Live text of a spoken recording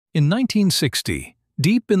In 1960,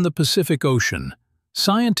 deep in the Pacific Ocean,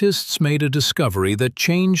 scientists made a discovery that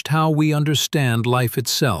changed how we understand life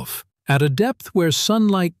itself. At a depth where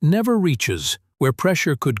sunlight never reaches, where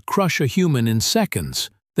pressure could crush a human in seconds,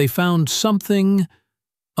 they found something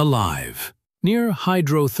alive. Near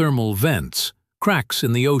hydrothermal vents, cracks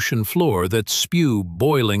in the ocean floor that spew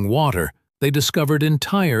boiling water, they discovered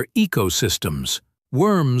entire ecosystems.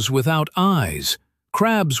 Worms without eyes,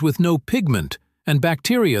 crabs with no pigment, and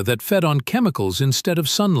bacteria that fed on chemicals instead of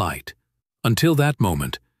sunlight. Until that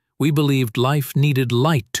moment, we believed life needed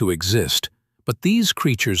light to exist, but these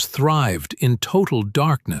creatures thrived in total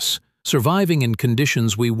darkness, surviving in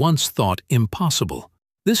conditions we once thought impossible.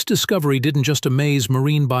 This discovery didn't just amaze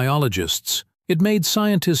marine biologists, it made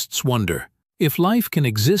scientists wonder, if life can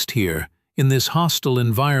exist here, in this hostile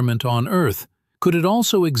environment on Earth, could it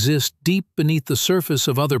also exist deep beneath the surface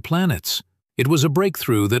of other planets? It was a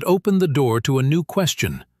breakthrough that opened the door to a new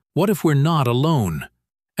question. What if we're not alone?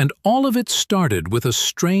 And all of it started with a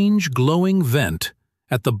strange glowing vent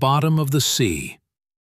at the bottom of the sea.